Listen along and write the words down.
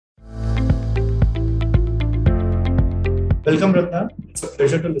Welcome, Ratna. It's a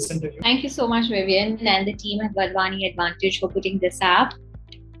pleasure to listen to you. Thank you so much, Vivian, and the team at Wadhwani Advantage for putting this up.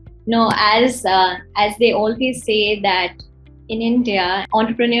 As they always say that in India,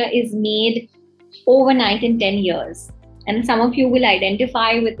 entrepreneur is made overnight in 10 years. And some of you will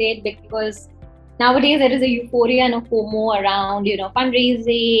identify with it because nowadays there is a euphoria and a FOMO around,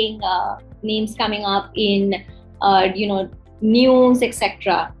 fundraising, names coming up in, news,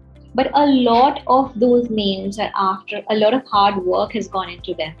 etc. But a lot of those names are after a lot of hard work has gone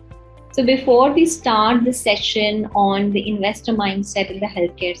into them. So before we start the session on the investor mindset in the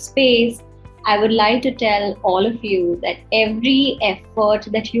healthcare space, I would like to tell all of you that every effort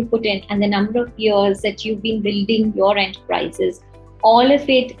that you put in and the number of years that you've been building your enterprises, all of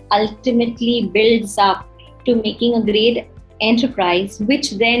it ultimately builds up to making a great enterprise,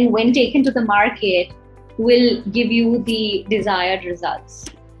 which then when taken to the market will give you the desired results.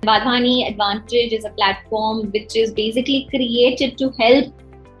 Wadhwani Advantage is a platform which is basically created to help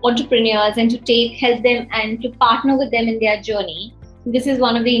entrepreneurs and to help them and to partner with them in their journey. This is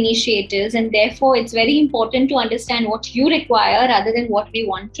one of the initiatives, and therefore it's very important to understand what you require rather than what we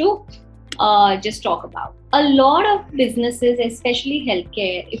want to just talk about. A lot of businesses, especially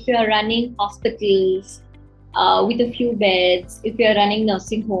healthcare, if you are running hospitals with a few beds, if you're running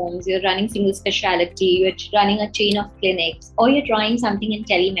nursing homes, you're running single specialty, you're running a chain of clinics, or you're trying something in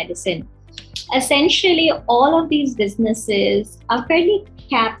telemedicine. Essentially, all of these businesses are fairly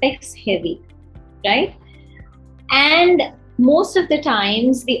capex heavy, right? And most of the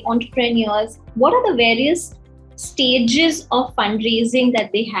times, the entrepreneurs, what are the various stages of fundraising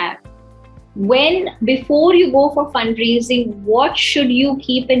that they have? Before you go for fundraising, what should you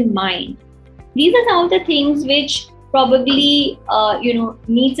keep in mind? These are some of the things which probably,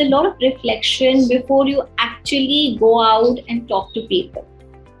 needs a lot of reflection before you actually go out and talk to people,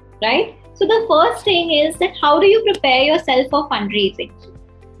 right? So the first thing is that how do you prepare yourself for fundraising,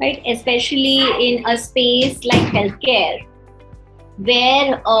 right? Especially in a space like healthcare,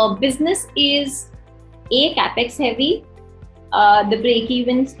 where business is capex heavy, the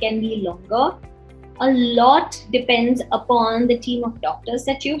break-evens can be longer. A lot depends upon the team of doctors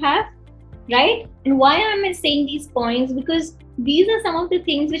that you have, right? And why am I saying these points? Because these are some of the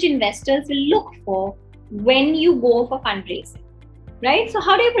things which investors will look for when you go for fundraising, right? So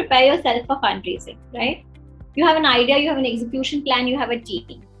how do you prepare yourself for fundraising, right? You have an idea, you have an execution plan, you have a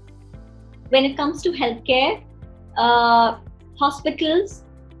team. When it comes to healthcare, hospitals,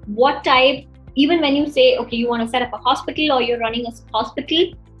 what type, even when you say, okay, you want to set up a hospital or you're running a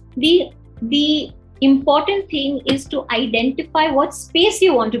hospital, the important thing is to identify what space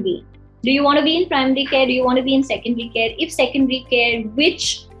you want to be. Do you want to be in primary care? Do you want to be in secondary care? If secondary care,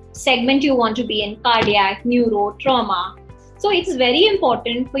 which segment you want to be in? Cardiac, neuro, trauma. So it's very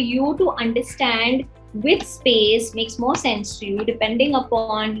important for you to understand which space makes more sense to you depending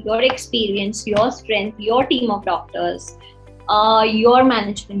upon your experience, your strength, your team of doctors, your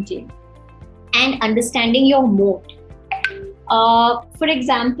management team, and understanding your moat. For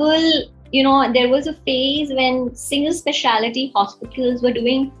example, there was a phase when single specialty hospitals were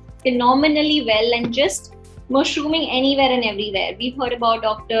doing phenomenally well and just mushrooming anywhere and everywhere. We've heard about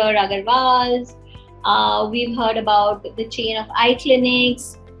Dr. Agarwal's, we've heard about the chain of eye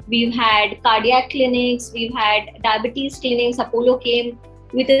clinics, we've had cardiac clinics, we've had diabetes clinics. Apollo came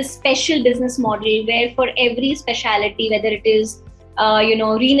with a special business model where for every specialty, whether it is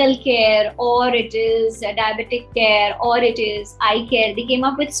renal care or it is diabetic care or it is eye care, they came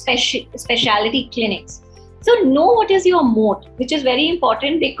up with specialty clinics. So know what is your moat, which is very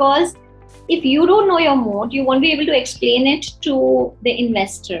important, because if you don't know your moat, you won't be able to explain it to the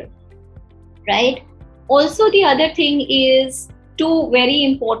investor, right? Also, the other thing is two very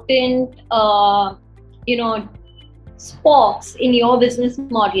important, spokes in your business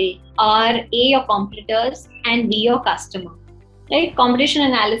model are A, your competitors, and B, your customer. Right? Competition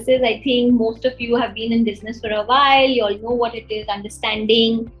analysis, I think most of you have been in business for a while. You all know what it is,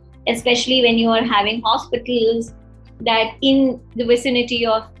 understanding, especially when you are having hospitals that in the vicinity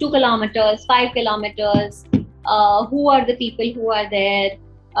of 2 kilometers, 5 kilometers, who are the people who are there,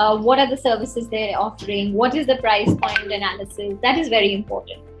 what are the services they're offering, what is the price point analysis. That is very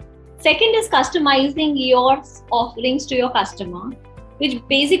important. Second is customizing your offerings to your customer, which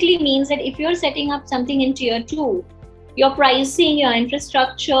basically means that if you're setting up something in tier 2, your pricing, your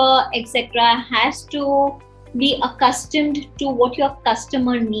infrastructure, etc. has to be accustomed to what your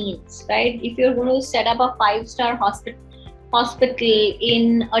customer needs, right? If you're going to set up a 5-star hospital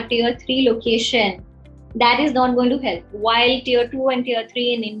in a tier 3 location, that is not going to help. While tier 2 and tier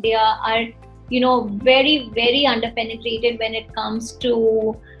 3 in India are, very, very underpenetrated when it comes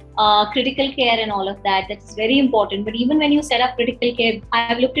to critical care and all of that. That's very important. But even when you set up critical care,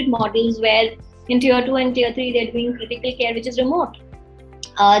 I've looked at models where in tier 2 and tier 3, they're doing critical care, which is remote.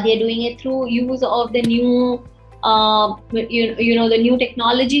 They're doing it through use of the new, the new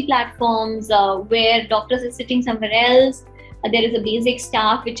technology platforms where doctors are sitting somewhere else. There is a basic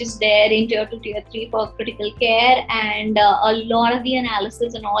staff which is there in tier 2, tier 3 for critical care, and a lot of the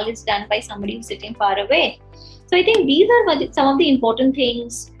analysis and all is done by somebody who's sitting far away. So I think these are some of the important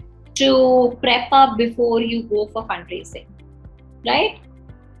things to prep up before you go for fundraising, right?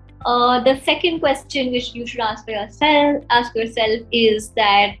 The second question which you should ask yourself is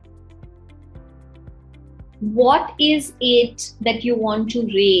that what is it that you want to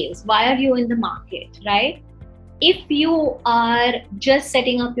raise? Why are you in the market, right? If you are just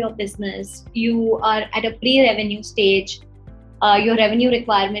setting up your business, you are at a pre-revenue stage, your revenue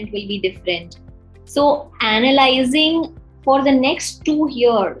requirement will be different. So analyzing for the next 2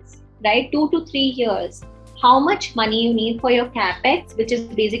 years, right, 2 to 3 years, how much money you need for your capex, which is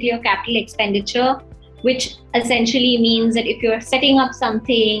basically your capital expenditure, which essentially means that if you're setting up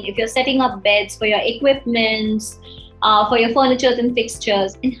something, if you're setting up beds for your equipments, for your furniture and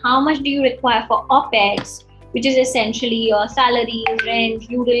fixtures, and how much do you require for OPEX, which is essentially your salaries, rent,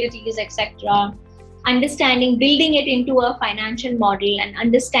 utilities, etc. Understanding, building it into a financial model and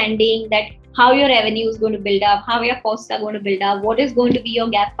understanding that how your revenue is going to build up, how your costs are going to build up, what is going to be your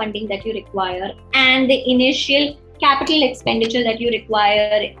gap funding that you require, and the initial capital expenditure that you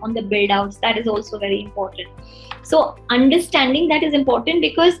require on the build outs, that is also very important. So understanding that is important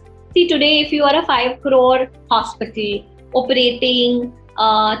because see, today if you are a 5 crore hospital operating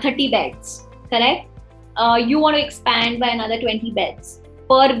 30 beds, correct? You want to expand by another 20 beds.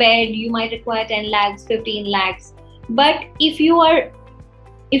 Per bed, you might require 10 lakhs, 15 lakhs. But if you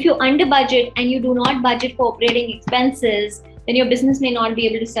under budget and you do not budget for operating expenses, then your business may not be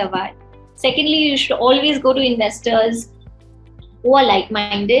able to survive. Secondly, you should always go to investors who are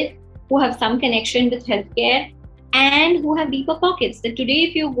like-minded, who have some connection with healthcare, and who have deeper pockets. That today,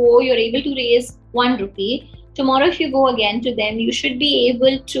 if you go, you're able to raise 1 rupee. Tomorrow, if you go again to them, you should be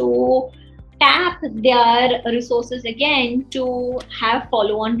able to tap their resources again to have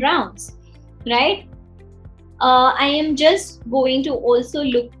follow-on rounds, right? I am just going to also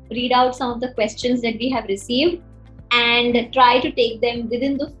read out some of the questions that we have received and try to take them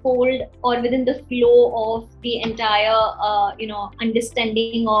within the fold or within the flow of the entire,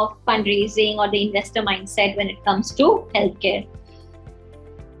 understanding of fundraising or the investor mindset when it comes to healthcare.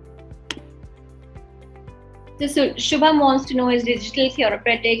 So Shubham wants to know, is digital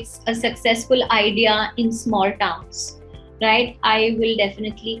therapeutics a successful idea in small towns? Right? I will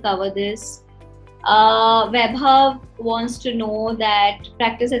definitely cover this. Vaibhav wants to know that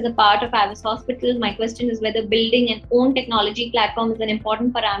practice as a part of Avis Hospital. My question is whether building an own technology platform is an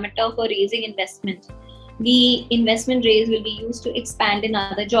important parameter for raising investment. The investment raised will be used to expand in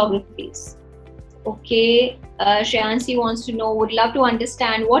other geographies. Okay, Shreyansi wants to know, would love to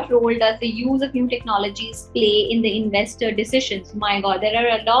understand what role does the use of new technologies play in the investor decisions? My God, there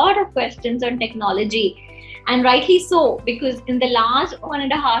are a lot of questions on technology. And rightly so, because in the last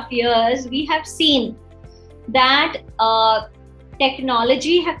 1.5 years, we have seen that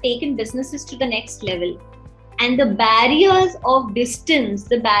technology have taken businesses to the next level. And the barriers of distance,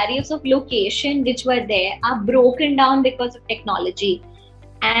 the barriers of location which were there are broken down because of technology.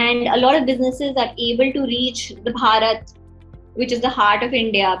 And a lot of businesses are able to reach the Bharat, which is the heart of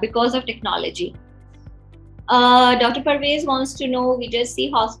India, because of technology. Dr. Parvez wants to know, we just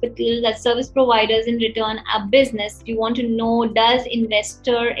see hospitals as service providers in return a business. We want to know, does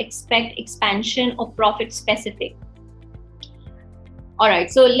investor expect expansion or profit specific? All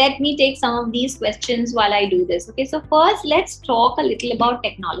right, so let me take some of these questions while I do this. Okay, so first let's talk a little about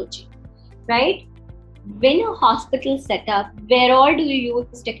technology, right? When a hospital set up, where all do you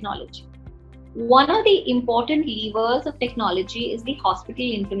use technology? One of the important levers of technology is the hospital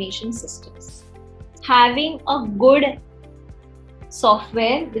information systems. Having a good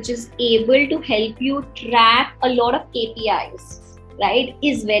software which is able to help you track a lot of KPIs, right,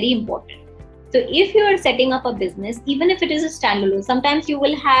 is very important. So if you are setting up a business, even if it is a standalone, sometimes you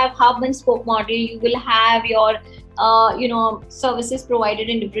will have hub and spoke model, you will have your services provided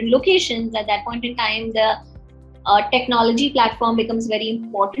in different locations. At that point in time, the technology platform becomes very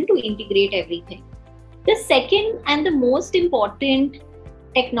important to integrate everything. The second and the most important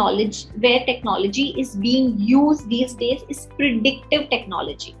technology, where technology is being used these days, is predictive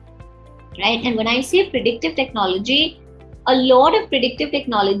technology, right? And when I say predictive technology, a lot of predictive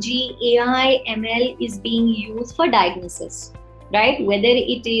technology, AI, ML is being used for diagnosis, right? Whether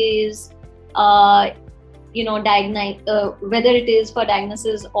it is whether it is for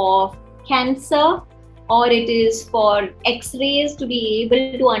diagnosis of cancer, or it is for X-rays to be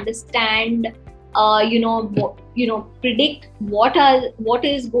able to understand, predict what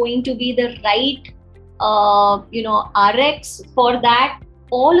is going to be the right, RX for that.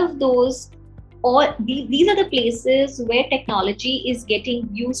 All of those, these are the places where technology is getting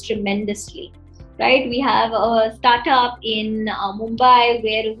used tremendously, right? We have a startup in Mumbai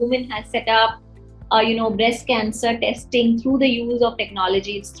where a woman has set up breast cancer testing through the use of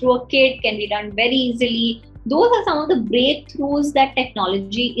technology. It's through a kit, can be done very easily. Those are some of the breakthroughs that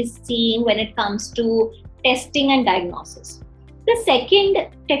technology is seeing when it comes to testing and diagnosis. The second,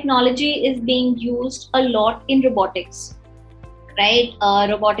 technology is being used a lot in robotics, right?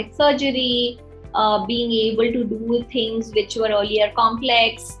 Robotic surgery, being able to do things which were earlier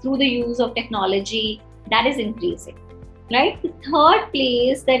complex through the use of technology, that is increasing, right? The third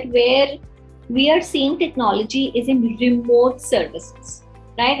place that where we are seeing technology is in remote services,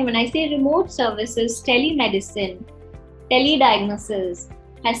 right? And when I say remote services, telemedicine, telediagnosis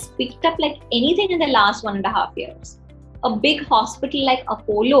has picked up like anything in the last 1.5 years. A big hospital like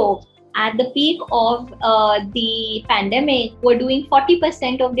Apollo, at the peak of the pandemic, were doing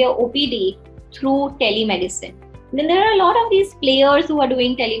 40% of their OPD through telemedicine. Then there are a lot of these players who are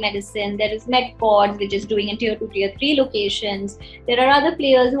doing telemedicine. There is MedPods, which is doing in tier 2, tier 3 locations. There are other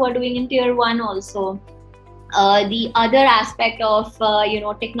players who are doing in tier 1 also. The other aspect of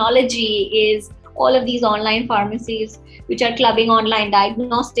technology is all of these online pharmacies, which are clubbing online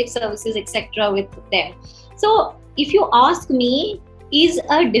diagnostic services, etc. with them. So if you ask me, is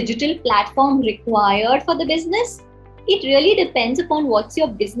a digital platform required for the business? It really depends upon what's your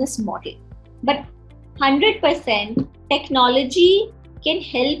business model. But 100% technology can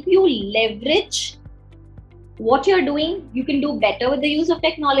help you leverage what you're doing. You can do better with the use of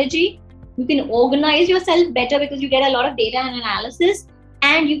technology. You can organize yourself better because you get a lot of data and analysis,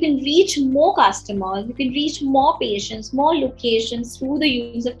 and you can reach more customers. You can reach more patients, more locations through the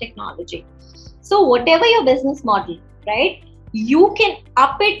use of technology. So whatever your business model, right, you can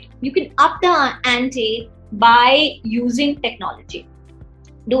up the ante by using technology.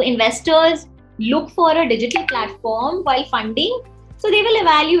 Do investors look for a digital platform while funding? So they will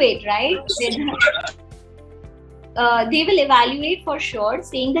evaluate, right? They will evaluate for sure,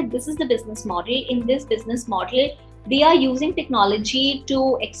 saying that this is the business model. In this business model, they are using technology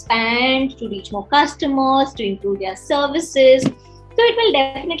to expand, to reach more customers, to improve their services. So it will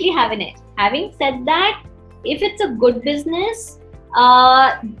definitely have an edge. Having said that, if it's a good business,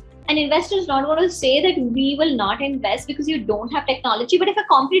 an investor is not going to say that we will not invest because you don't have technology. But if a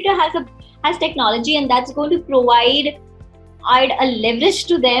competitor has technology and that's going to provide a leverage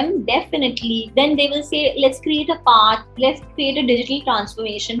to them, definitely, then they will say, let's create a path, let's create a digital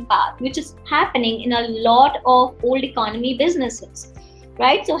transformation path, which is happening in a lot of old economy businesses,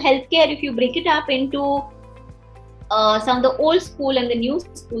 right? So healthcare, if you break it up into some of the old school and the new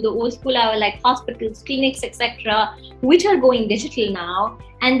school, the old school are like hospitals, clinics, etc., which are going digital now,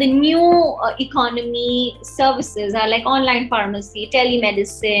 and the new economy services are like online pharmacy,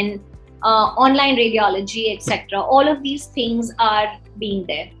 telemedicine, online radiology, etc. All of these things are being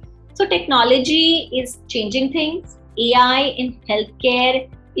there. So technology is changing things. AI in healthcare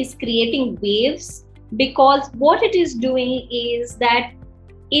is creating waves, because what it is doing is that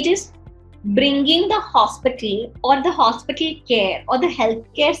it is bringing the hospital or the hospital care or the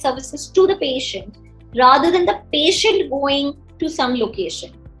healthcare services to the patient rather than the patient going to some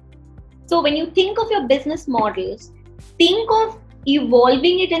location. So when you think of your business models, think of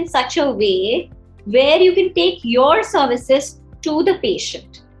evolving it in such a way where you can take your services to the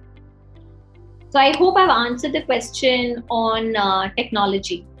patient. So I hope I've answered the question on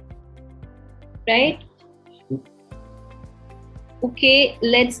technology, right? Okay,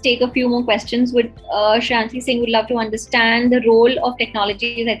 let's take a few more questions. With Shanti Singh would love to understand the role of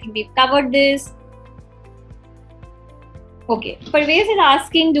technologies. I think we've covered this. Okay, Parvez is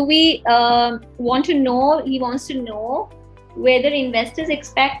asking, do we want to know, he wants to know whether investors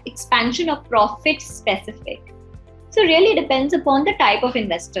expect expansion of profit specific. So really depends upon the type of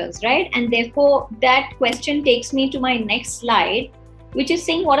investors, right? And therefore that question takes me to my next slide, which is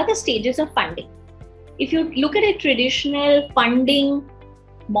saying what are the stages of funding? If you look at a traditional funding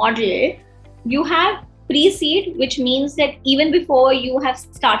model, you have pre-seed, which means that even before you have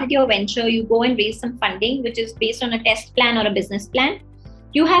started your venture, you go and raise some funding, which is based on a test plan or a business plan.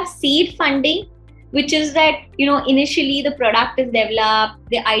 You have seed funding, which is that, initially the product is developed,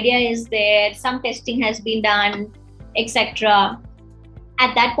 the idea is there, some testing has been done, etc.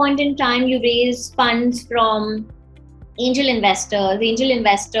 At that point in time, you raise funds from angel investors,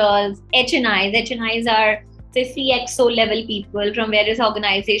 HNIs. HNIs are, say, CXO level people from various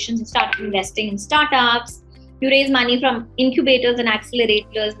organizations who start investing in startups. You raise money from incubators and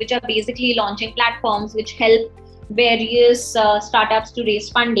accelerators, which are basically launching platforms which help various startups to raise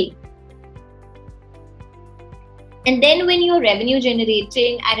funding. And then when you're revenue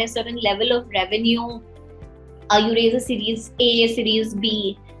generating at a certain level of revenue, you raise a Series A, Series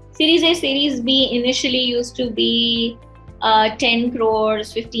B. Series A, Series B initially used to be 10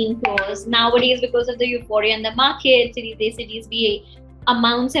 crores, 15 crores. Nowadays, because of the euphoria in the market, Series A, Series B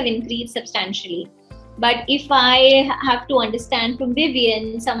amounts have increased substantially. But if I have to understand from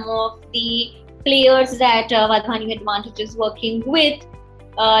Vivian, some of the players that Wadhwani Advantage is working with,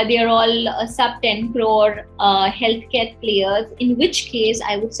 they are all sub 10 crore healthcare players, in which case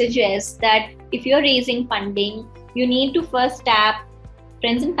I would suggest that if you're raising funding, you need to first tap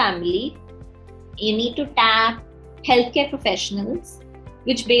friends and family. You need to tap healthcare professionals,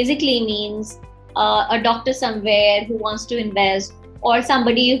 which basically means a doctor somewhere who wants to invest, or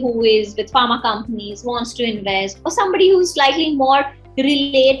somebody who is with pharma companies wants to invest, or somebody who's slightly more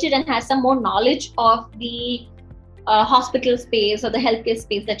related and has some more knowledge of the hospital space or the healthcare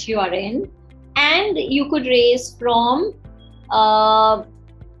space that you are in. And you could raise from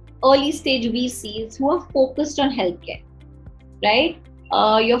early stage VCs who are focused on healthcare, right?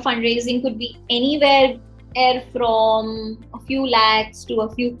 Your fundraising could be anywhere from a few lakhs to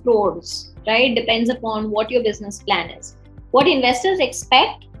a few crores, right? Depends upon what your business plan is. What investors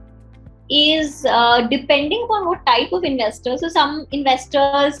expect is depending upon what type of investor. So some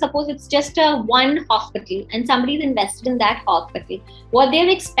investors, suppose it's just one hospital and somebody's invested in that hospital. What they're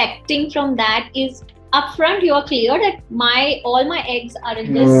expecting from that is upfront you are clear that all my eggs are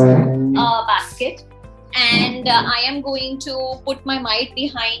in this basket, and I am going to put my might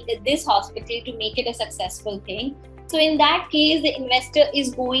behind this hospital to make it a successful thing. So in that case, the investor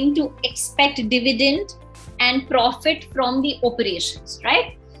is going to expect dividend and profit from the operations,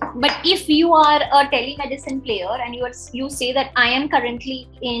 right? But if you are a telemedicine player and you say that I am currently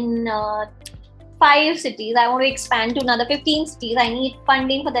in 5 cities, I want to expand to another 15 cities, I need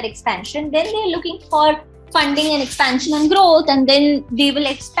funding for that expansion, then they're looking for funding and expansion and growth, and then they will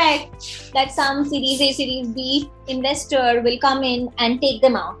expect that some Series A, Series B investor will come in and take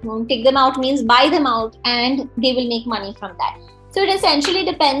them out. Take them out means buy them out, and they will make money from that. So it essentially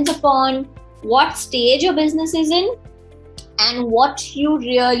depends upon what stage your business is in and what you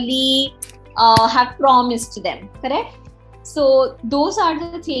really have promised to them, correct? So those are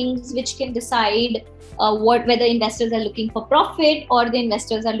the things which can decide whether investors are looking for profit or the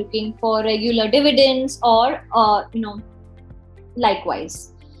investors are looking for regular dividends or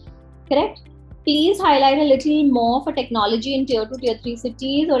likewise, correct? Please highlight a little more for technology in tier 2, tier 3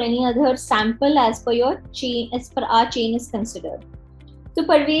 cities or any other sample as per your chain, as per our chain is considered. So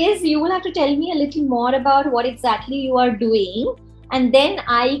Parvez, you will have to tell me a little more about what exactly you are doing, and then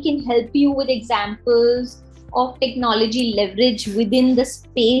I can help you with examples of technology leverage within the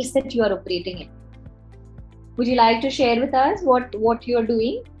space that you are operating in. Would you like to share with us what you are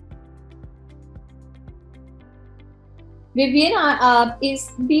doing? Vivian, is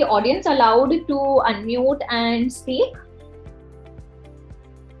the audience allowed to unmute and speak?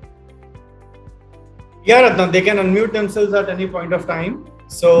 Yeah, Ratna, they can unmute themselves at any point of time.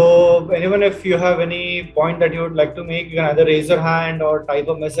 So anyone, if you have any point that you would like to make, you can either raise your hand or type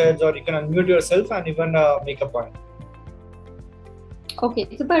a message, or you can unmute yourself and even make a point. Okay,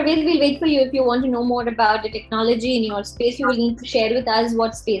 so Parvez, we'll wait for you. If you want to know more about the technology in your space, you will need to share with us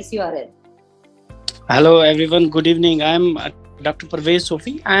what space you are in. Hello everyone, good evening. I'm Dr. Parvez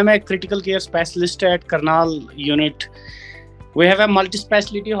Sofi. I'm a critical care specialist at Karnal unit. We have a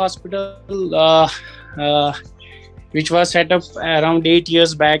multi-specialty hospital which was set up around 8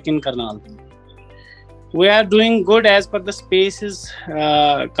 years back in Karnal. We are doing good as per the spaces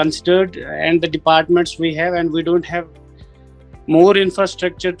considered and the departments we have, and we don't have more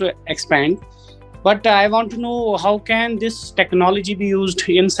infrastructure to expand. But I want to know, how can this technology be used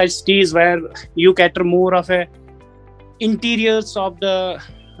in such cities where you cater more of a interiors of the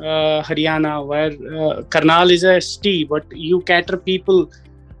Haryana, where Karnal is a city, but you cater people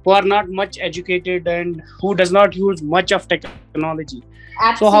who are not much educated and who does not use much of technology.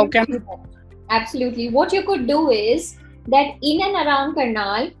 Absolutely. So how can... Absolutely. What you could do is that in and around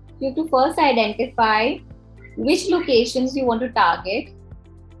Karnal, you have to first identify which locations you want to target.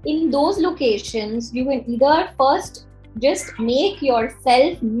 In those locations, you can either first just make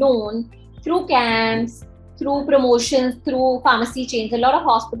yourself known through camps, through promotions, through pharmacy chains. A lot of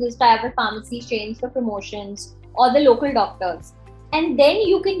hospitals tie up with pharmacy chains for promotions, or the local doctors. And then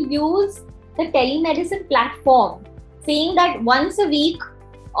you can use the telemedicine platform saying that once a week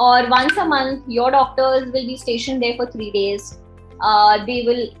or once a month, your doctors will be stationed there for 3 days. They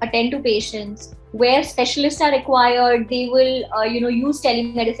will attend to patients. Where specialists are required, they will use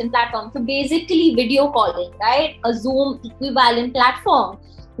telemedicine platforms. So basically video calling, right? A Zoom equivalent platform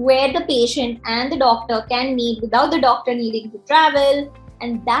where the patient and the doctor can meet without the doctor needing to travel.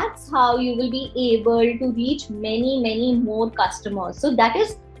 And that's how you will be able to reach many more customers. So that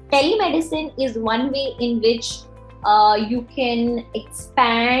is, telemedicine is one way in which you can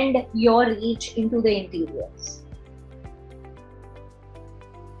expand your reach into the interiors.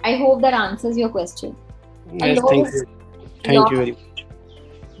 I hope that answers your question. Yes, thank you. Thank you very much.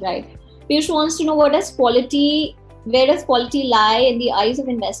 Right. Piyush wants to know, where does quality lie in the eyes of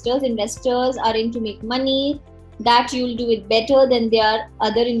investors? Investors are in to make money, that you'll do it better than their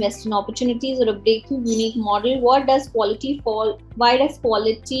other investment opportunities or a breakthrough unique model. Why does quality falls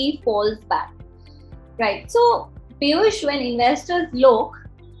back? Right. So Piyush, when investors look,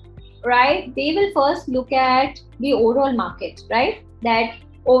 right, they will first look at the overall market, right? That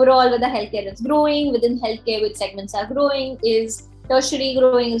overall, whether healthcare is growing, within healthcare which segments are growing, is tertiary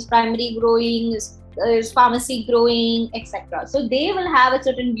growing, is primary growing, is pharmacy growing, etc. So they will have a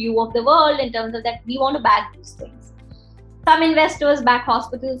certain view of the world in terms of that we want to back these things. Some investors back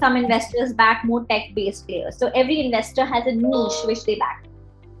hospitals, some investors back more tech-based players. So every investor has a niche which they back,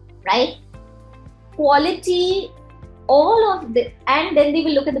 right? Quality, and then they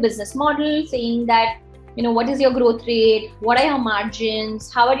will look at the business model, saying that, what is your growth rate? What are your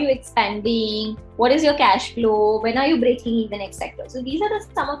margins? How are you expanding? What is your cash flow? When are you breaking even, etc. So these are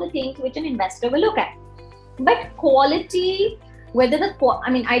some of the things which an investor will look at. But quality, I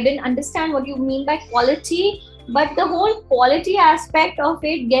didn't understand what you mean by quality, but the whole quality aspect of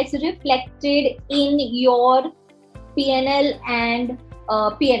it gets reflected in your P&L and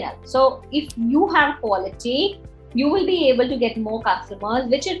P&L. So if you have quality, you will be able to get more customers,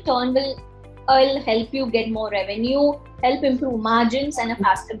 which in turn will help you get more revenue, help improve margins and a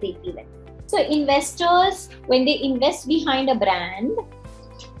faster break-even. So investors, when they invest behind a brand,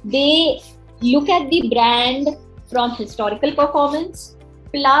 they look at the brand from historical performance,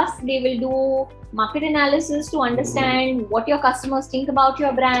 plus they will do market analysis to understand what your customers think about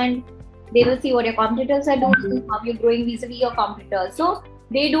your brand. They will see what your competitors are doing, how you're growing vis-a-vis your competitors. So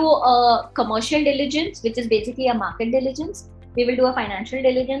they do a commercial diligence, which is basically a market diligence. They will do a financial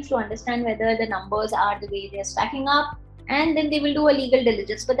diligence to understand whether the numbers are the way they're stacking up. And then they will do a legal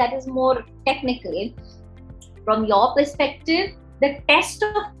diligence, but that is more technical. From your perspective, the test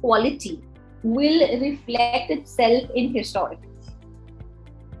of quality will reflect itself in historicals.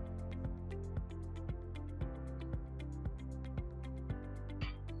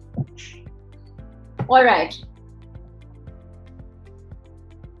 All right.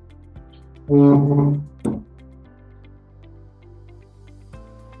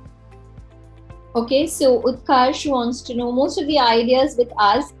 Okay, so Utkarsh wants to know, most of the ideas with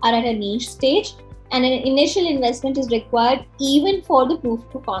us are at a niche stage and an initial investment is required even for the proof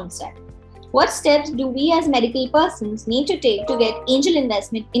of concept. What steps do we as medical persons need to take to get angel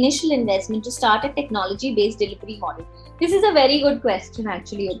investment, initial investment to start a technology-based delivery model? This is a very good question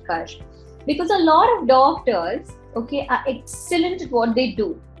actually, Utkarsh, because a lot of doctors, are excellent at what they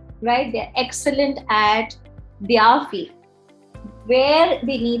do, right? They're excellent at their field. Where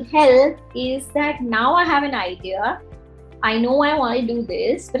they need help is that now I have an idea, I know I want to do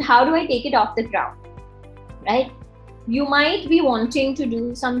this, but how do I take it off the ground, right? You might be wanting to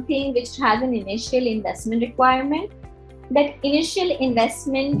do something which has an initial investment requirement. That initial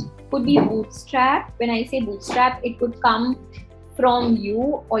investment could be bootstrap. When I say bootstrap, it could come from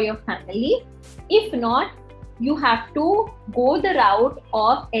you or your family. If not, you have to go the route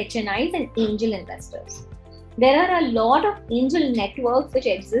of HNIs and angel investors. There are a lot of angel networks which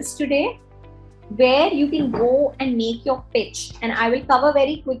exist today where you can go and make your pitch. And I will cover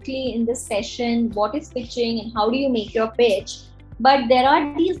very quickly in this session what is pitching and how do you make your pitch. But there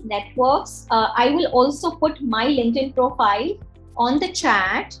are these networks. I will also put my LinkedIn profile on the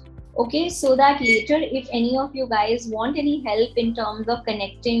chat, so that later if any of you guys want any help in terms of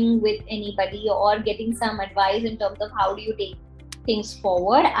connecting with anybody or getting some advice in terms of how do you take things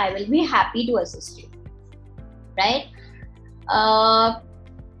forward, I will be happy to assist you. Right?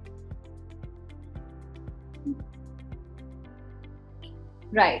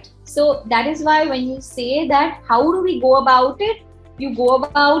 Right. So that is why when you say that, how do we go about it? You go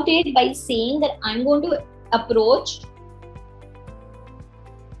about it by saying that I'm going to approach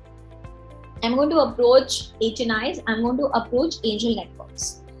HNIs, I'm going to approach angel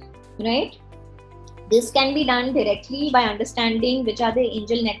networks, right? This can be done directly by understanding which are the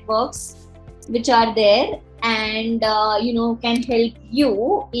angel networks which are there and can help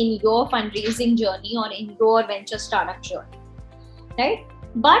you in your fundraising journey or in your venture startup journey, right?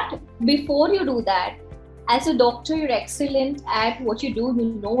 But before you do that, as a doctor, you're excellent at what you do,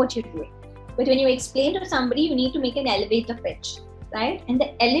 you know what you're doing. But when you explain to somebody, you need to make an elevator pitch, right? And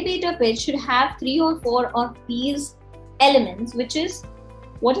the elevator pitch should have 3 or 4 of these elements, which is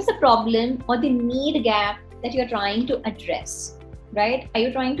what is the problem or the need gap that you're trying to address, right? Are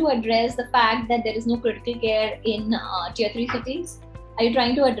you trying to address the fact that there is no critical care in tier 3 cities? Are you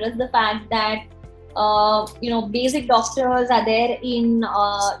trying to address the fact that basic doctors are there in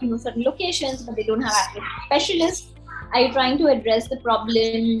certain locations, but they don't have access to specialists? Are you trying to address the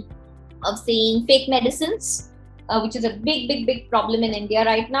problem of saying fake medicines, which is a big problem in India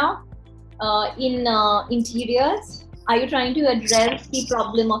right now, in interiors? Are you trying to address the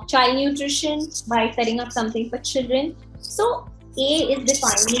problem of child nutrition by setting up something for children? So A is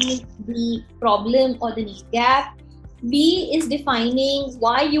defining the problem or the need gap. B is defining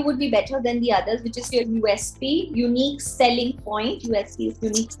why you would be better than the others, which is your USP, unique selling point. USP is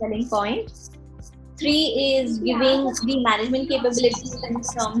unique selling point. 3 is giving the management capabilities in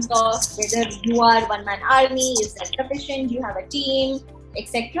terms of whether you are one-man army, is that sufficient, you have a team,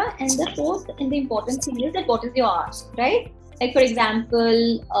 etc. And the 4th and the important thing is that what is your ask, right? Like, for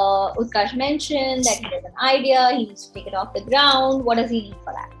example, Utkarsh mentioned that he has an idea, he needs to take it off the ground. What does he need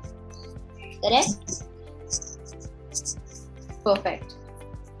for that? Correct? Perfect.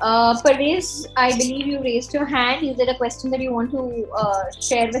 Parvez, I believe you raised your hand. Is there a question that you want to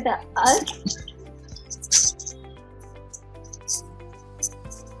share with us?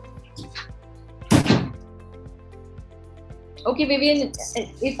 Okay, Vivian.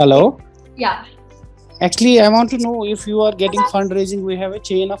 Hello. Yeah. Actually, I want to know if you are getting fundraising. We have a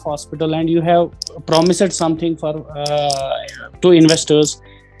chain of hospital, and you have promised something for to investors,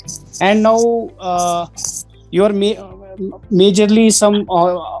 and now you are majorly some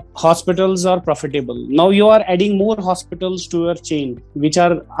hospitals are profitable. Now you are adding more hospitals to your chain, which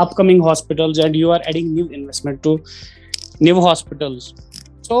are upcoming hospitals, and you are adding new investment to new hospitals.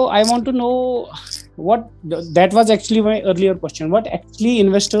 So I want to know that was actually my earlier question. What actually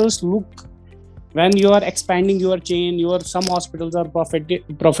investors look when you are expanding your chain? Some hospitals are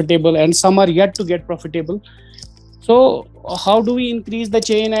profitable and some are yet to get profitable. So how do we increase the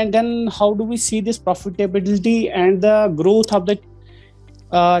chain, and then how do we see this profitability and the growth of the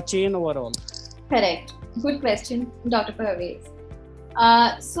chain overall? Correct. Good question, Dr. Parvez.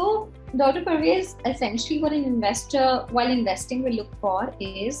 So Dr. Parvez, essentially what an investor while investing will look for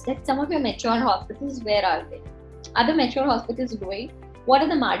is that some of your mature hospitals, where are they? Are the mature hospitals growing? What are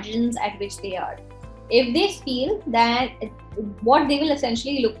the margins at which they are? If they feel that, what they will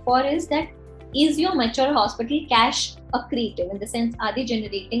essentially look for is that, is your mature hospital cash accretive, in the sense, are they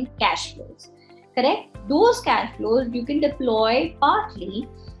generating cash flows? Correct? Those cash flows you can deploy partly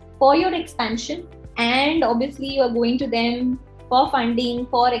for your expansion, and obviously you are going to them for funding,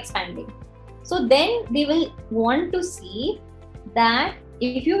 for expanding. So then they will want to see that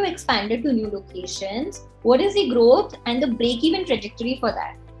if you've expanded to new locations, what is the growth and the break-even trajectory for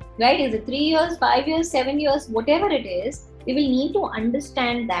that, right? Is it 3 years, 5 years, 7 years, whatever it is, they will need to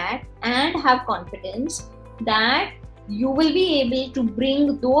understand that and have confidence that you will be able to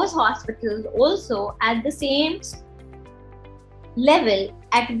bring those hospitals also at the same level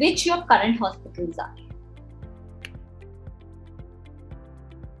at which your current hospitals are.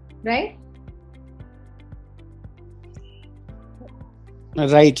 Right?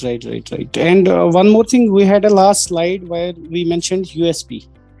 Right. And one more thing, we had a last slide where we mentioned USP.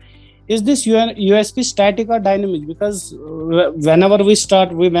 Is this USP static or dynamic? Because when we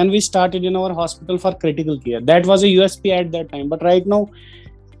started in our hospital for critical care, that was a USP at that time. But right now,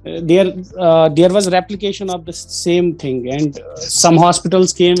 there was replication of the same thing, and some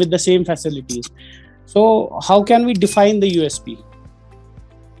hospitals came with the same facilities. So how can we define the USP?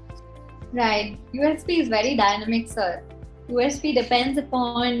 Right. USP is very dynamic, sir. USP depends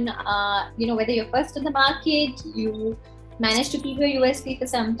upon, whether you're first in the market, you manage to keep your USP for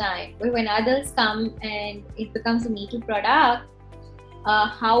some time. But when others come and it becomes a Me Too product,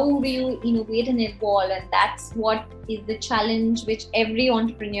 how do you innovate and evolve? And that's what is the challenge which every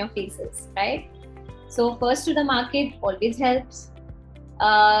entrepreneur faces, right? So first to the market always helps.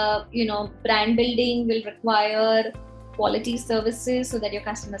 Brand building will require quality services so that your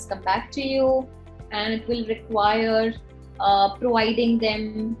customers come back to you, and it will require providing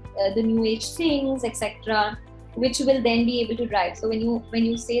them the new age things, etc., which will then be able to drive. So when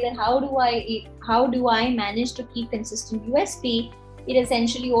you say that how do I manage to keep consistent USP, it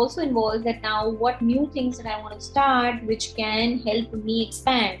essentially also involves that now what new things that I want to start which can help me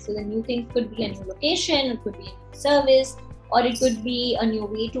expand. So the new things could be a new location, it could be a new service, or it could be a new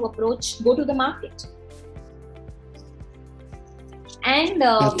way to go to the market. And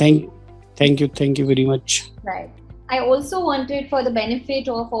thank you very much. Right. I also wanted, for the benefit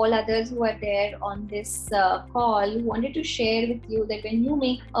of all others who are there on this call, wanted to share with you that when you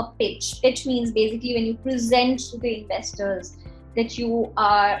make a pitch means basically when you present to the investors that you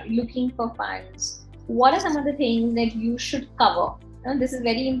are looking for funds, what are some of the things that you should cover? And this is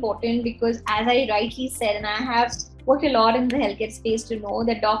very important because, as I rightly said, and I have worked a lot in the healthcare space to know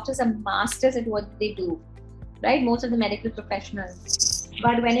that doctors are masters at what they do, right? Most of the medical professionals.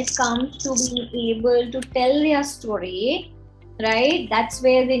 But when it comes to being able to tell their story, right, that's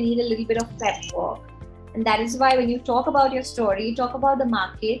where they need a little bit of prep work. And that is why when you talk about your story, talk about the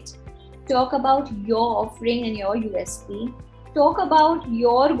market, talk about your offering and your USP, talk about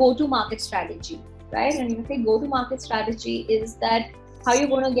your go-to-market strategy, right? And you say go-to-market strategy is that how you're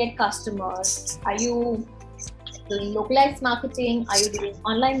going to get customers. Are you doing localized marketing? Are you doing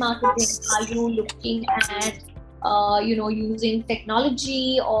online marketing? Are you looking at using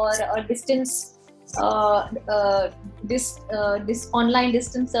technology or distance, this online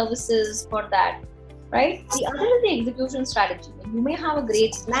distance services for that, right? The other is the execution strategy. You may have a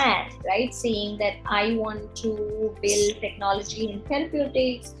great plan, right? Saying that I want to build technology in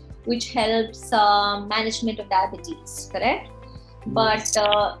therapeutics, which helps management of diabetes, correct? But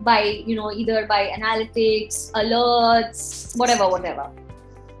by either by analytics, alerts, whatever.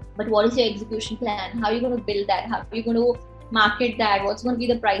 But what is your execution plan? How are you going to build that? How are you going to market that? What's going to be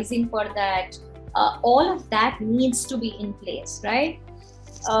the pricing for that? All of that needs to be in place, right?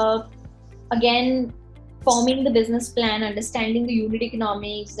 Again, forming the business plan, understanding the unit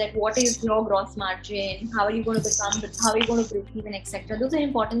economics, that what is your gross margin, how are you going to how are you going to break even, etc. Those are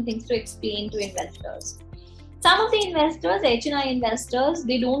important things to explain to investors. Some of the investors, HNI investors,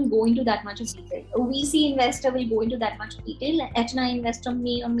 they don't go into that much of detail. A VC investor will go into that much detail. An HNI investor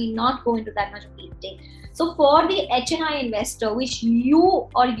may or may not go into that much of detail. So for the HNI investor, which you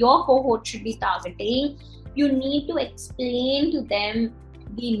or your cohort should be targeting, you need to explain to them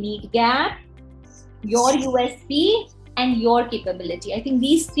the need gap, your USP, and your capability. I think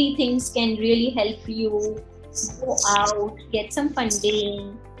these three things can really help you go out, get some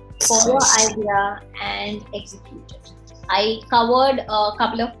funding, for your idea and execute it. I covered a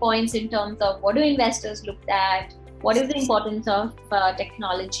couple of points in terms of what do investors look at, what is the importance of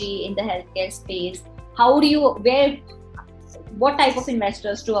technology in the healthcare space, what type of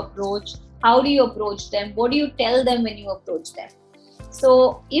investors to approach, how do you approach them, what do you tell them when you approach them.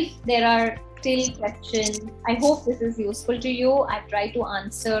 So if there are still questions, I hope this is useful to you. I've tried to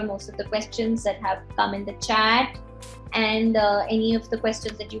answer most of the questions that have come in the chat, and any of the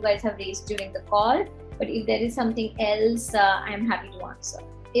questions that you guys have raised during the call. But if there is something else, I'm happy to answer.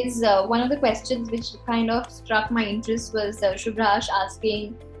 One of the questions which kind of struck my interest was Shubhrash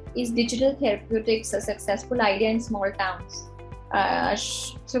asking, is digital therapeutics a successful idea in small towns?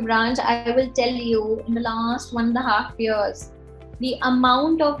 Shubhrash, I will tell you, in the last 1.5 years, the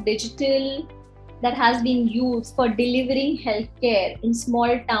amount of digital that has been used for delivering healthcare in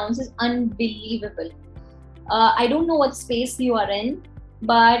small towns is unbelievable. I don't know what space you are in,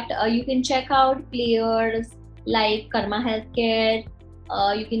 but you can check out players like Karma Healthcare,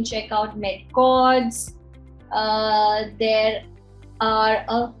 you can check out MedCords, there are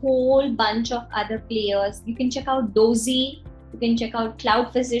a whole bunch of other players. You can check out Dozy, you can check out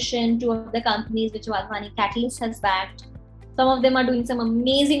Cloud Physician, two of the companies which Wadhwani Catalyst has backed. Some of them are doing some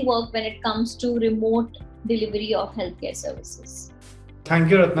amazing work when it comes to remote delivery of healthcare services.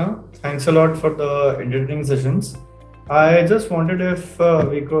 Thank you, Ratna. Thanks a lot for the entertaining sessions. I just wondered if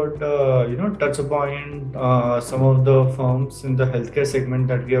we could, touch upon some of the firms in the healthcare segment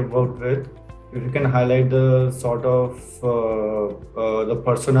that we have worked with. If you can highlight the sort of the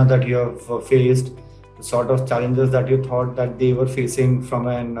persona that you have faced, the sort of challenges that you thought that they were facing from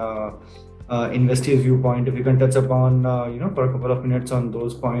an investor's viewpoint. If you can touch upon, for a couple of minutes on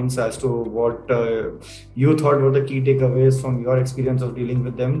those points as to what you thought were the key takeaways from your experience of dealing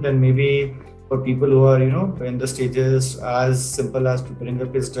with them, then maybe for people who are, in the stages as simple as preparing a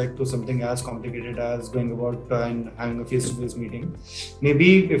pitch deck to something as complicated as going about and having a face-to-face meeting.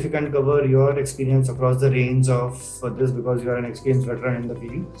 Maybe if you can cover your experience across the range of this, because you are an experienced veteran in the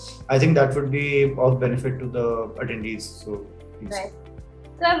field, I think that would be of benefit to the attendees. So, please. Right.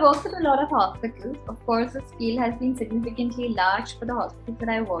 So I've worked with a lot of hospitals. Of course, the scale has been significantly large for the hospitals that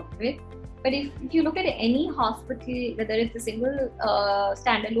I worked with. But if you look at any hospital, whether it's a single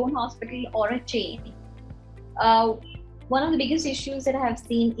standalone hospital or a chain, one of the biggest issues that I have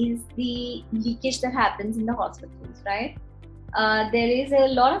seen is the leakage that happens in the hospitals, right? There is a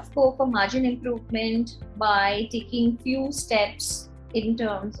lot of scope for margin improvement by taking few steps in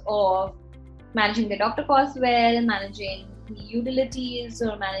terms of managing the doctor costs well, managing the utilities,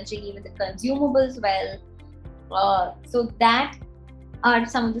 or managing even the consumables well. So that are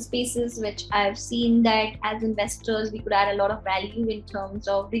some of the spaces which I've seen that as investors we could add a lot of value in terms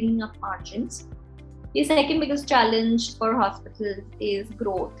of bringing up margins. The second biggest challenge for hospitals is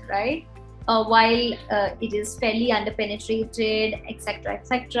growth, right? While it is fairly underpenetrated,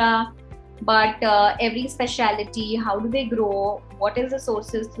 etc., but every specialty, how do they grow? What is the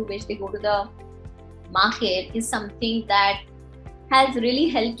sources through which they go to the market is something that has really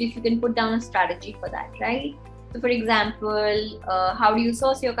helped if you can put down a strategy for that, right? So, for example, how do you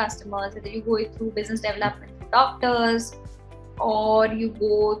source your customers? Whether you go through business development for doctors, or you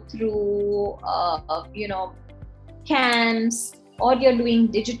go through, camps, or you're doing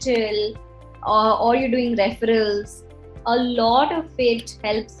digital, or you're doing referrals. A lot of it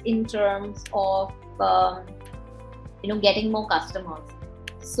helps in terms of, getting more customers.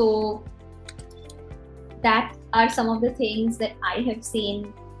 So that are some of the things that I have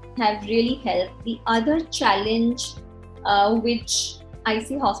seen have really helped. The other challenge which I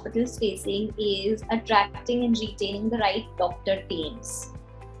see hospitals facing is attracting and retaining the right doctor teams.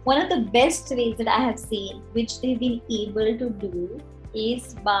 One of the best ways that I have seen, which they've been able to do,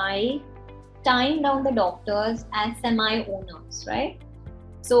 is by tying down the doctors as semi-owners, right?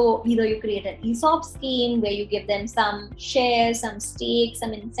 So either you create an ESOP scheme where you give them some shares, some stakes,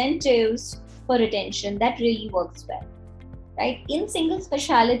 some incentives for retention. That really works well, right? In single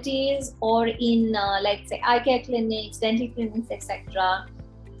specialties or in like say eye care clinics, dental clinics, etc.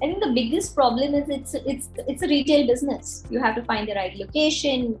 I think the biggest problem is it's a retail business. You have to find the right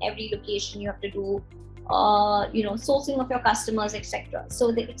location. Every location you have to do sourcing of your customers, etc.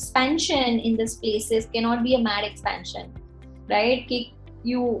 So the expansion in these places cannot be a mad expansion, right?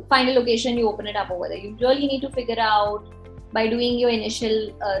 You find a location, you open it up over there. You really need to figure out by doing your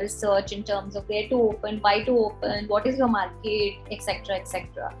initial research in terms of where to open, why to open, what is your market, etc.,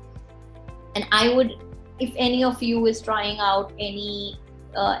 etc. And I would, if any of you is trying out any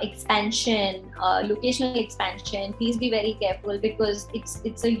expansion, locational expansion, please be very careful because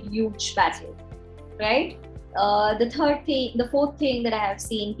it's a huge battle, right? The fourth thing that I have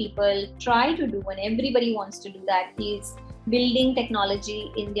seen people try to do, and everybody wants to do that, is building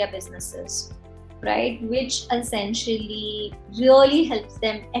technology in their businesses, right? Which essentially really helps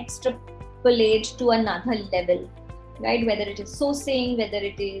them extrapolate to another level, right? Whether it is sourcing, whether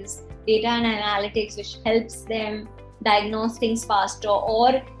it is data and analytics, which helps them diagnose things faster,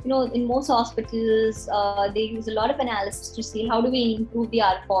 or in most hospitals they use a lot of analysis to see how do we improve the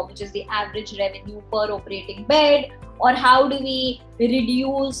ARPOB, which is the average revenue per operating bed, or how do we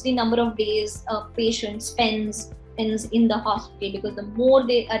reduce the number of days a patient spends in the hospital, because the more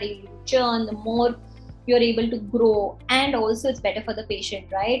they are able to churn, the more you're able to grow, and also it's better for the patient,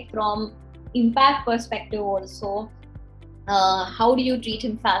 right? From impact perspective also, how do you treat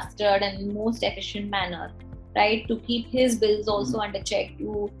him faster and in most efficient manner, right? To keep his bills also under check,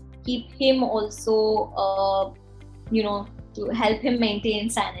 to keep him also, to help him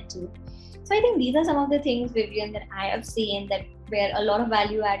maintain sanity. So I think these are some of the things, Vivian, that I have seen that where a lot of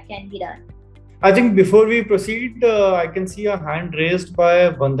value add can be done. I think before we proceed, I can see a hand raised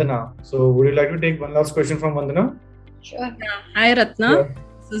by Vandana. So would you like to take one last question from Vandana? Sure. Yeah. Hi, Ratna. Yeah.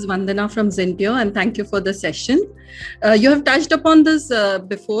 This is Vandana from Zentio, and thank you for the session. You have touched upon this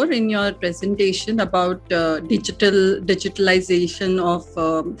before in your presentation about digitalization of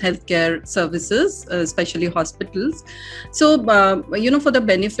healthcare services, especially hospitals. So, for the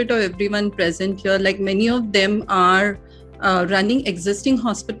benefit of everyone present here, like many of them are running existing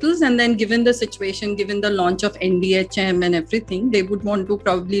hospitals, and then given the situation, given the launch of NDHM and everything, they would want to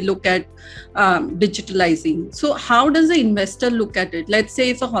probably look at digitalizing. So how does the investor look at it? Let's say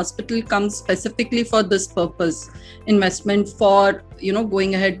if a hospital comes specifically for this purpose, investment for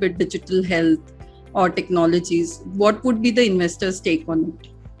going ahead with digital health or technologies, what would be the investor's take on it?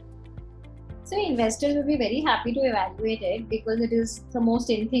 So investors will be very happy to evaluate it because it is the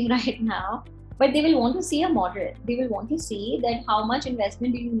most in thing right now. But they will want to see a model. They will want to see that how much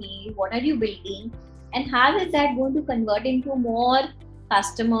investment do you need, what are you building, and how is that going to convert into more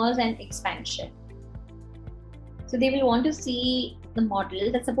customers and expansion. So they will want to see the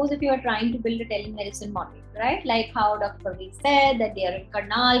model. That suppose if you are trying to build a telemedicine model, right? Like how Dr. Parveen said that they are in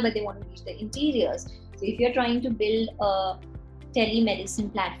Karnal, but they want to reach the interiors. So if you're trying to build a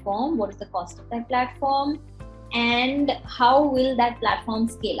telemedicine platform, what is the cost of that platform, and how will that platform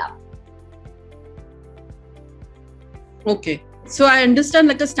scale up? Okay. So I understand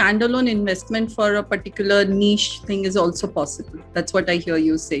like a standalone investment for a particular niche thing is also possible. That's what I hear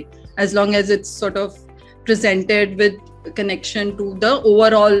you say. As long as it's sort of presented with connection to the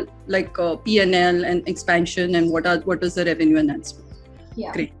overall like P&L and expansion and what is the revenue enhancement.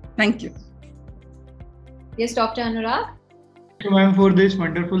 Yeah. Great. Thank you. Yes, Dr. Anurag. Thank you, ma'am, for this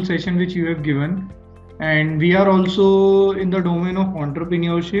wonderful session which you have given. And we are also in the domain of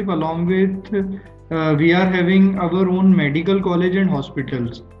entrepreneurship, along with we are having our own medical college and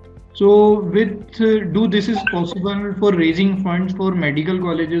hospitals. So with do this is possible for raising funds for medical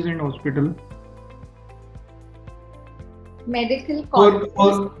colleges and hospitals? Medical colleges?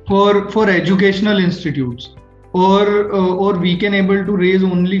 For educational institutes, or we can able to raise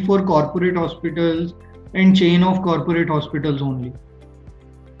only for corporate hospitals and chain of corporate hospitals only?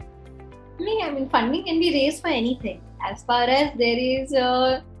 I mean, funding can be raised for anything. As far as there is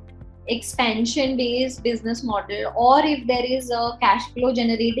a expansion-based business model, or if there is a cash flow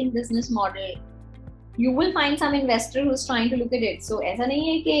generating business model, you will find some investor who's trying to look at it. So ऐसा नहीं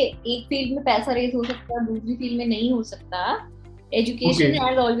है कि एक field में पैसा raise हो सकता है, दूसरी फील्ड में नहीं हो सकता. Education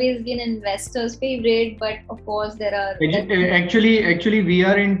has always been investors' favorite, but of course there are. Actually, we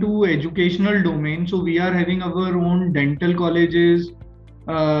are into educational domain, so we are having our own dental colleges,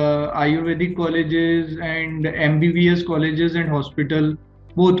 Ayurvedic colleges, and MBBS colleges and hospital.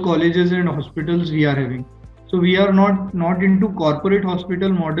 Both colleges and hospitals we are having. So we are not into corporate hospital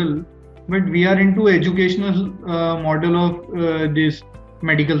model, but we are into educational model of this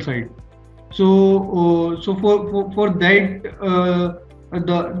medical side. So for that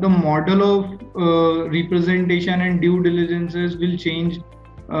the model of representation and due diligences will change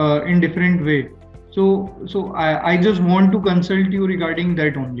in different way. So I just want to consult you regarding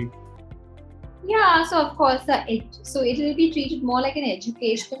that only. Yeah, so of course, so it will be treated more like an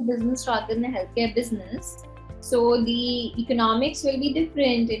educational business rather than a healthcare business. So the economics will be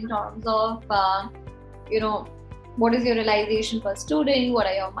different in terms of, what is your realization per student, what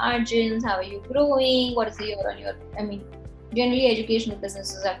are your margins, how are you growing, what is the year on year. I mean, generally educational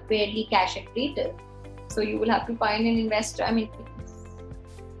businesses are fairly cash accretive. So you will have to find an investor. I mean,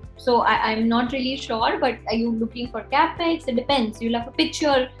 so I'm not really sure, but are you looking for capex? It depends. You'll have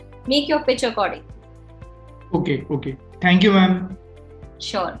to make your pitch accordingly. Okay. Thank you, ma'am.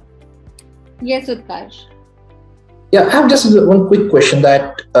 Sure. Yes, Utkarsh. Yeah, I have just one quick question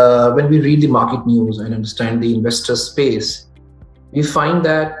that when we read the market news and understand the investor space, we find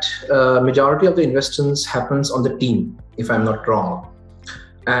that majority of the investments happens on the team, if I'm not wrong.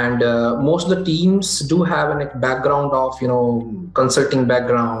 And most of the teams do have a background of, consulting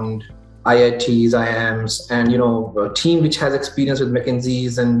background, IITs, IIMs, and, a team which has experience with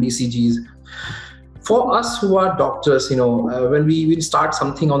McKinsey's and BCG's. For us who are doctors, when we start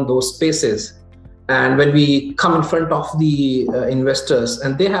something on those spaces, and when we come in front of the investors,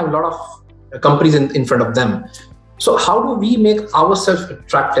 and they have a lot of companies in front of them. So how do we make ourselves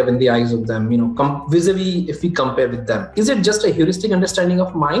attractive in the eyes of them, vis-a-vis if we compare with them? Is it just a heuristic understanding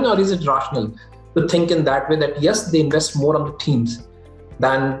of mine, or is it rational to think in that way that yes, they invest more on the teams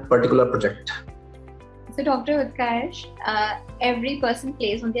than particular project? So Dr. Utkarsh, every person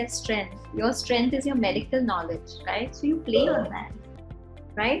plays on their strength. Your strength is your medical knowledge, right? So you play on that.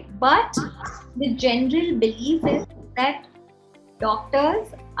 Right? But the general belief is that doctors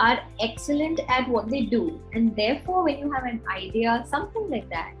are excellent at what they do, and therefore when you have an idea, something like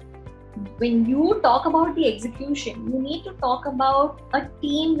that, when you talk about the execution, you need to talk about a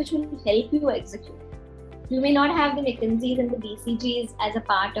team which will help you execute. You may not have the McKinseys and the BCGs as a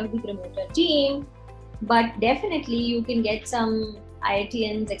part of the promoter team, but definitely you can get some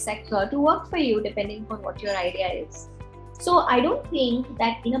IITians, etc. to work for you depending on what your idea is. So I don't think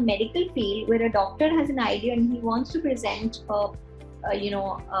that in a medical field where a doctor has an idea and he wants to present a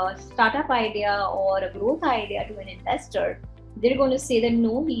startup idea or a growth idea to an investor, they're going to say that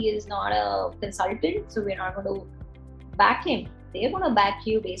no, he is not a consultant, so we're not going to back him. They're going to back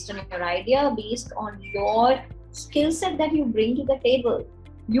you based on your idea, based on your skill set that you bring to the table.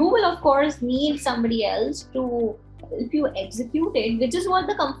 You will of course need somebody else to help you execute it, which is what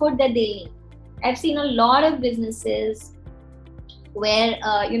the comfort that they need. I've seen a lot of businesses where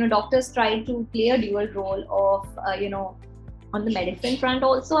doctors try to play a dual role of on the medicine front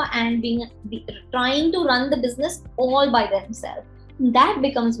also, and trying to run the business all by themselves. That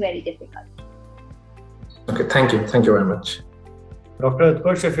becomes very difficult. Okay, thank you very much. Dr.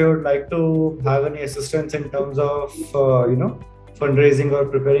 Utkarsh, if you would like to have any assistance in terms of fundraising or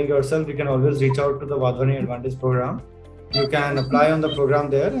preparing yourself, you can always reach out to the Wadhwani Advantage program. you can apply on the program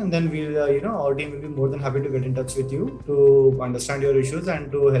there, and then we'll, our team will be more than happy to get in touch with you to understand your issues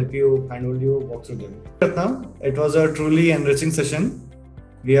and to help you handle you walk through them. Ratna, it was a truly enriching session.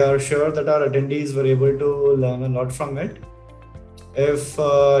 We are sure that our attendees were able to learn a lot from it. If,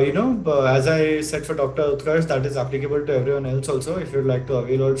 as I said for Dr. Utkarsh, that is applicable to everyone else also. If you'd like to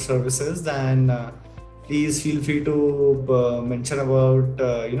avail our services, then please feel free to mention about,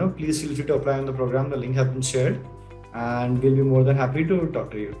 please feel free to apply on the program. The link has been shared and we'll be more than happy to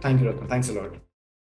talk to you. Thank you, Ratna. Thanks a lot.